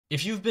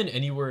if you've been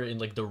anywhere in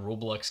like the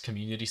Roblox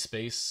community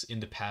space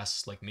in the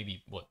past, like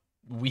maybe what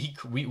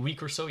week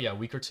or so, yeah,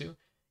 week or two,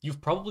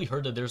 you've probably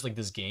heard that there's like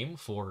this game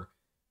for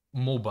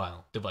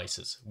mobile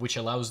devices, which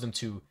allows them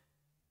to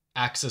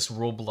access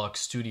Roblox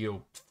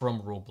Studio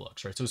from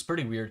Roblox, right? So it's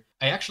pretty weird.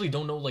 I actually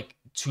don't know like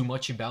too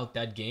much about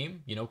that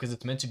game, because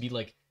it's meant to be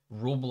like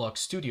Roblox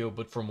Studio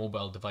but for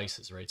mobile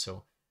devices, right?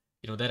 So,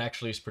 that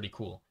actually is pretty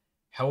cool.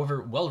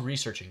 However, while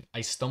researching, I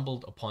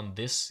stumbled upon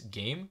this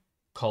game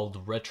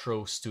called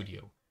Retro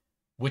Studio,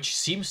 which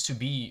seems to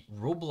be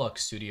Roblox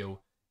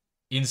Studio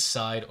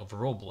inside of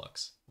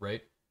Roblox,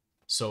 right?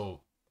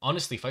 So,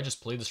 honestly, if I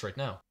just play this right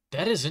now,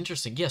 that is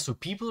interesting. Yeah, so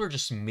people are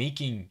just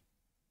making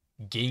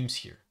games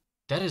here.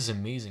 That is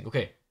amazing.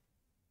 Okay,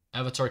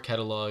 avatar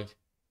catalog,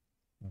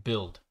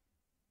 build,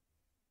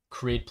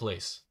 create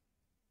place.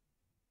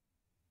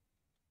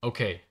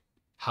 Okay,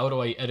 how do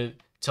I edit?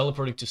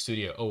 Teleporting to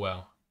studio. Oh,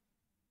 wow.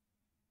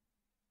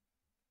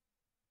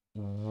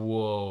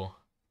 Whoa.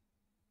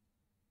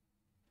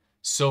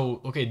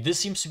 So, okay, this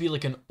seems to be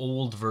like an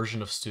old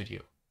version of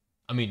studio.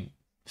 I mean,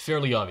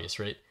 fairly obvious,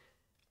 right?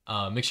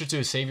 Make sure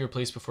to save your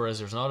place before, as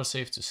there's an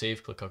autosave. To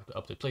save, click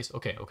update place.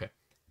 Okay, okay.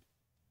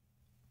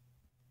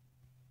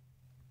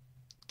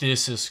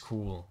 This is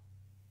cool.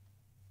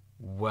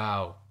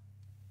 Wow.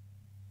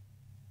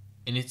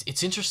 And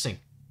it's interesting.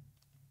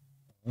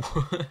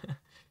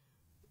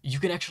 You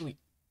can actually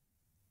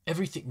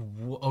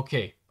everything.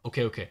 Okay,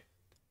 okay, okay.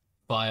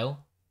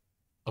 File.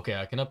 Okay,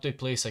 I can update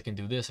place. I can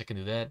do this. I can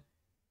do that.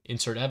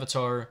 Insert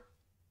avatar.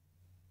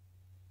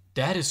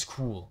 That is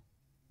cool.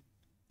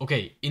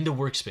 Okay, in the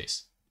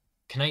workspace,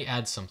 can I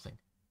add something?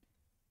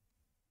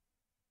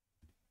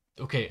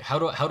 Okay, how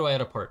do I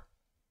add a part?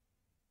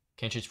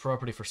 Can't change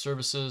property for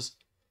services.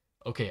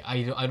 Okay,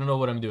 I don't know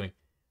what I'm doing.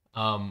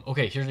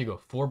 Okay, here we go.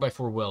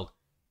 4x4 weld.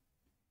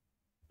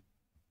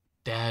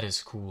 That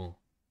is cool.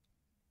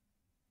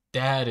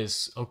 That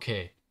is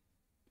okay.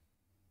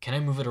 Can I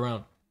move it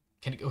around?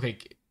 Okay.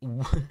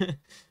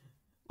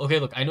 Okay,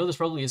 look, I know this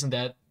probably isn't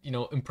that,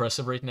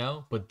 impressive right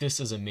now, but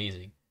this is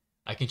amazing.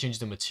 I can change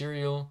the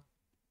material,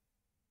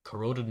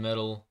 corroded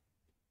metal,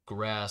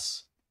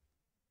 grass,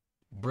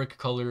 brick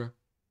color.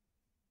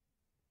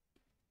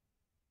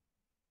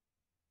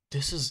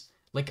 This is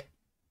like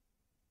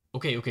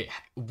okay, okay.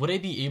 Would I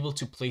be able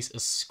to place a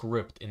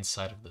script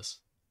inside of this?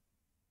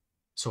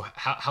 So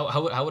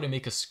how would I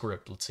make a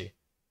script? Let's see.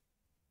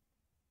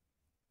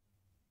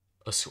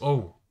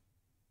 Oh,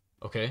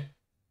 okay.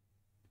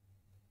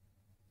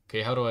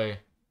 Okay, how do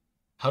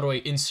I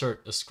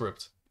insert a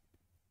script?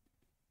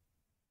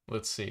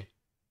 Let's see.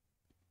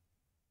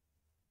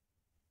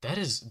 That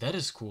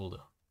is cool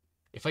though.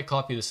 If I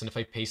copy this and if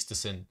I paste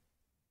this in.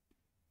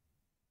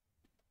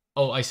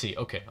 Oh, I see.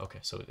 Okay, okay.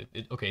 So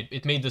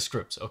it made the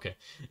scripts. Okay.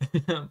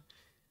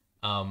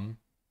 um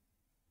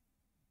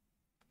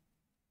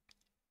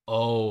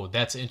oh,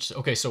 that's interesting.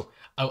 Okay, so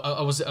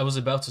I was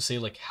about to say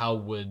like how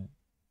would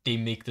they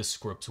make the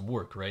scripts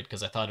work, right?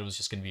 Because I thought it was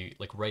just gonna be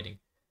like writing.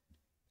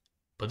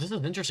 But this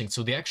is interesting.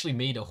 So they actually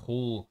made a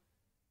whole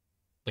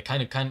like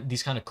kind of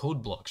these kind of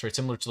code blocks, right?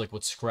 Similar to like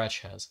what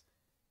Scratch has.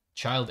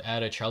 Child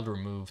added, child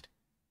removed.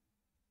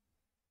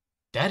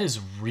 That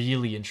is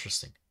really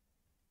interesting.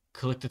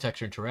 Click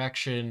detector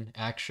interaction,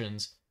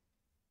 actions,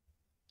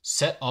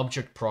 set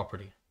object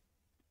property.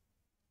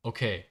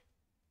 Okay.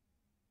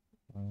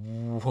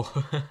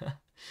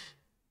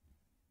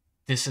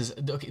 This is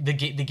okay. The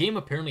game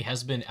apparently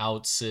has been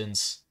out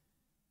since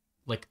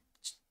like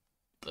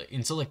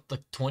until like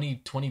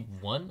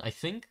 2021, I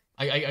think.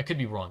 I could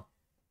be wrong,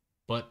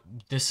 but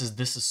this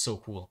is so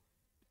cool.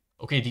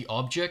 Okay, the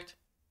object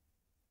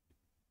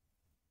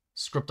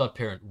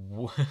script.parent.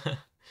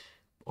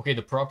 Okay,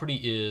 the property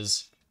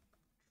is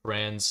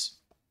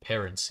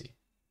transparency.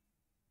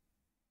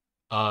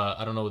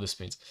 I don't know what this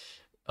means.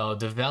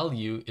 The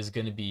value is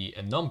going to be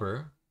a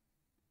number,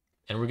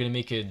 and we're going to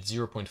make it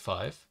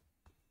 0.5.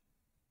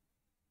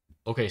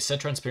 Okay,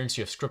 set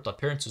transparency of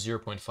script.parent to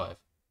 0.5.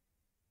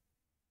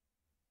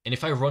 And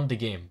if I run the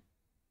game,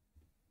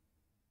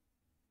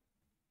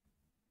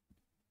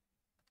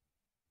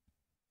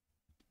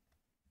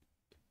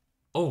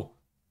 oh,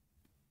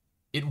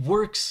 it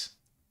works.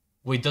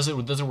 Wait, does it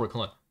work?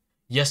 Hold on.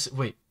 Yes,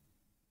 wait.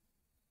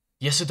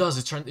 Yes, it does.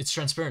 It's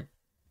transparent.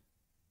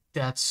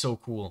 That's so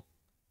cool.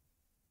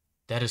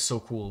 That is so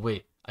cool.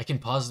 Wait, I can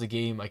pause the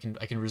game. I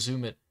can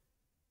resume it.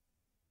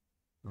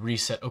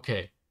 Reset.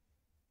 Okay.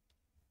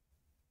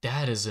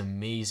 That is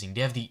amazing.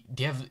 They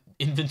have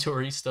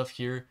inventory stuff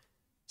here.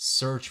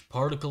 Search,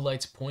 particle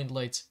lights, point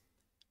lights,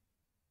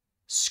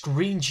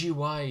 screen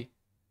GUI,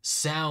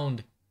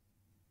 sound.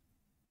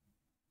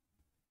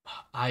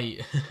 I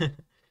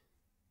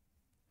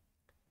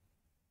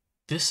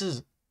this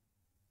is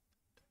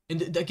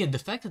and again the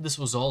fact that this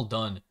was all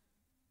done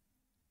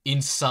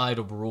inside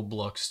of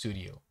Roblox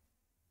Studio,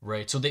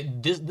 right? So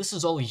this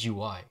is all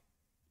UI,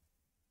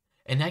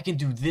 and I can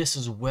do this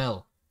as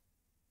well.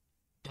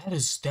 That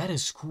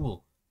is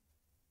cool.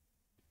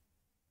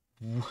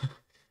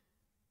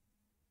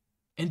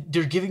 And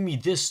they're giving me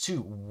this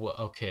too.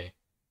 Okay.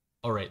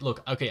 All right,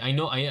 look, okay, I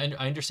know, I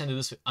understand that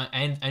this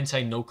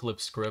anti no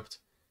clip script,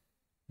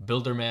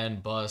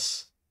 Builderman,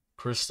 bus,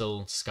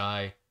 crystal,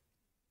 sky,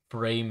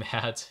 frame,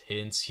 hat,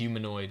 hints,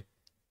 humanoid.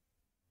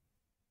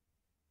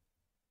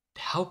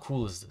 How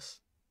cool is this?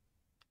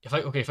 If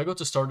I go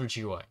to starter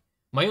GUI,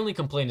 my only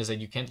complaint is that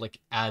you can't like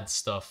add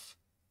stuff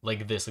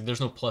like this. Like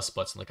there's no plus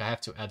button. Like I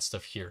have to add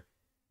stuff here.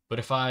 But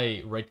if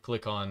I right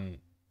click on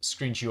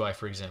screen GUI,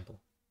 for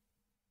example,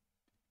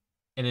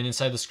 and then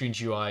inside the screen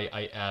GUI,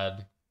 I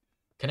add,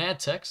 can I add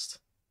text?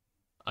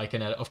 I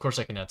can add, of course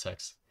I can add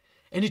text.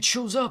 And it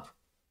shows up.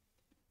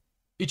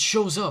 It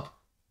shows up.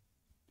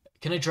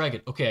 Can I drag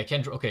it? Okay, I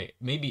can't, okay,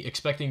 maybe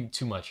expecting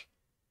too much.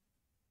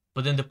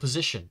 But then the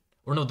position,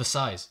 or no, the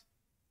size.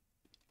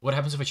 What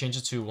happens if I change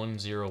it to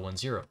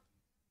 1010?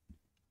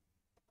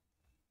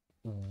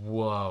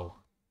 Whoa.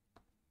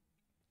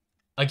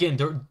 Again,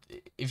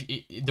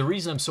 the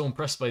reason I'm so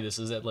impressed by this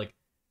is that like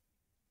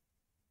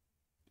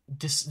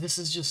this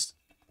is just,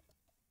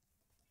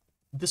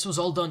 this was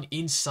all done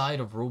inside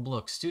of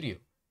Roblox Studio.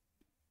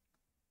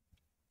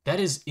 That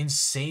is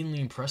insanely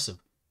impressive.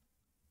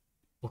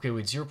 Okay,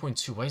 wait,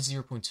 0.2. Why is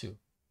 0.2?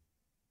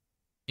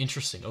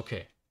 Interesting.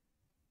 Okay.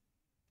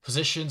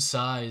 Position,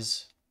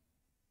 size.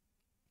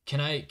 Can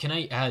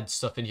I add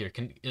stuff in here?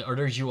 Are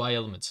there UI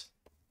elements?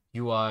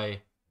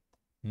 UI,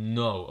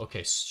 no.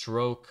 Okay,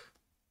 stroke,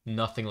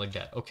 nothing like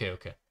that. Okay,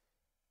 okay.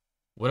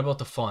 What about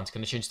the font?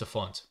 Can I change the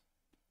font?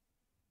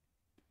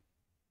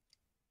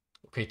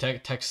 Okay,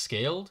 text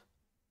scaled.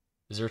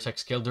 Is there a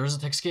text scaled? There is a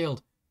text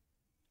scaled.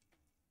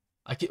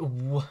 I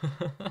can.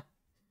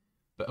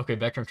 But okay,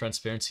 background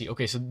transparency.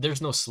 Okay, so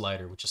there's no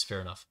slider, which is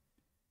fair enough.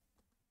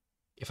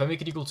 If I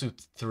make it equal to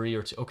 3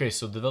 or 2, okay,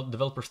 so the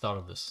developer thought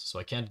of this, so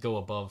I can't go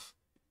above,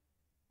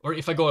 or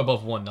if I go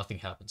above 1, nothing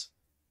happens.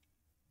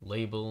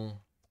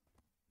 Label,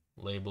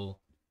 label,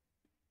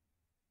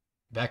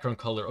 background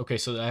color. Okay,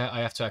 so I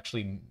have to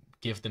actually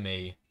give them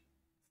a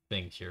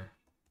thing here.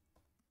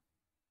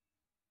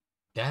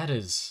 That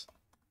is,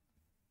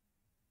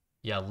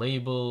 yeah,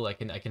 label. I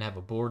can have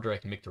a border. I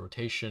can make the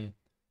rotation.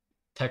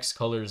 Text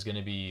color is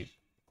gonna be,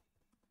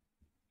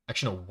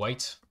 actually no,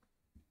 white.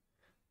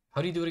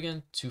 How do you do it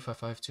again?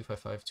 255,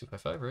 255,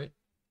 255, right?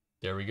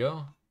 There we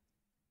go.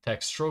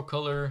 Text stroke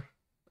color.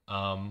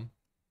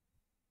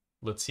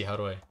 Let's see, how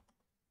do I?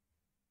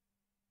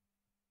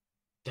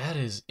 That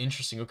is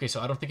interesting. Okay, so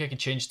I don't think I can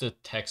change the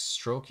text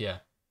stroke. Yeah.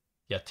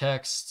 Yeah,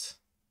 text.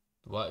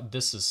 What?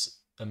 This is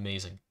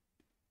amazing.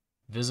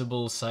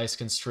 Visible, size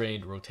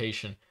constrained,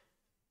 rotation.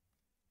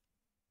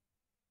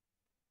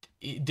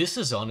 This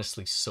is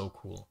honestly so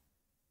cool.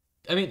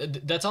 I mean,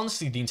 that's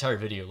honestly the entire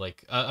video.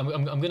 Like,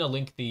 I'm gonna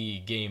link the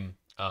game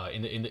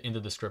in the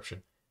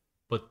description,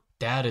 but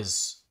that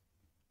is,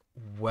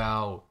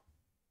 wow.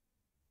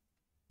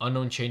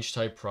 Unknown change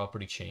type,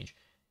 property change.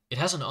 It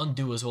has an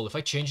undo as well. If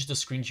I change the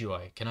screen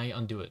GUI, can I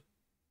undo it?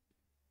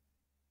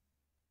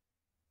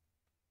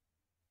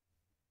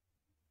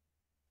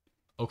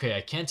 Okay,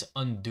 I can't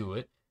undo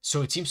it.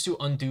 So it seems to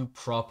undo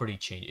property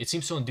change. It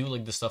seems to undo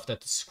like the stuff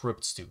that the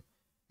scripts do,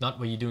 not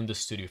what you do in the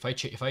studio.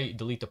 If I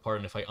delete the part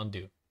and if I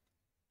undo.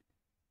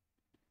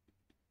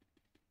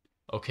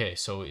 Okay,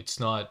 so it's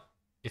not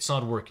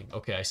working.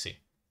 Okay, I see.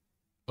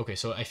 Okay,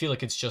 so I feel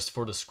like it's just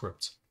for the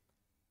scripts.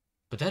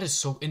 But that is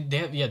so, and they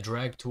have, yeah,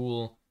 drag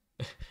tool.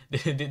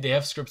 they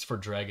have scripts for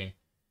dragging.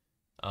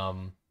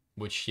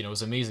 Which, you know,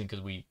 is amazing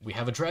because we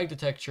have a drag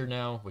detector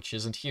now, which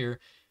isn't here.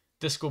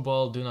 Disco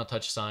ball, do not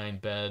touch sign,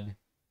 bed.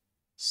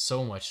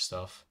 So much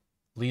stuff.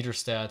 Leader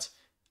stats.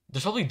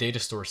 There's probably data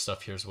store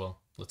stuff here as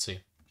well. Let's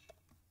see.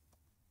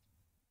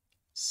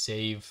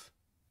 Save.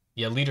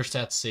 Yeah, leader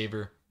stats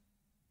saver.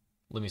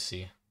 Let me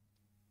see.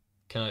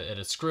 Can I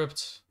edit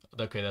script?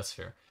 Okay, that's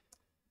fair.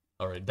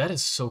 All right, that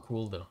is so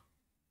cool though.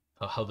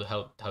 How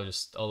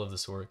just all of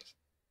this works.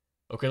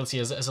 Okay, let's see.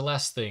 As a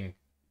last thing,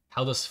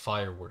 how does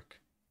fire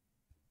work?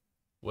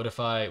 What if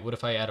I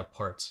add a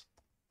part,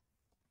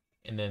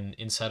 and then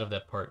inside of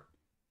that part,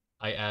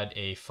 I add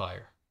a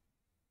fire?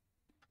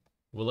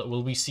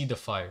 Will we see the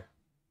fire?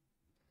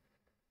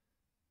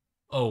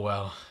 Oh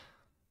wow.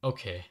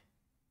 Okay.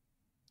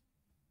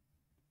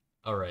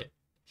 All right.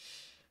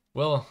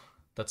 Well,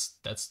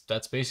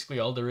 that's basically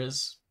all there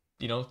is,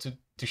 you know,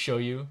 to show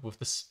you with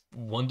this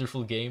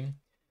wonderful game.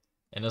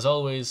 And as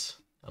always,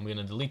 I'm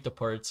gonna delete the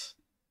parts,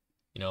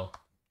 you know,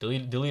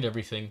 delete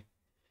everything,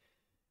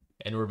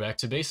 and we're back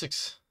to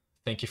basics.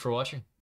 Thank you for watching.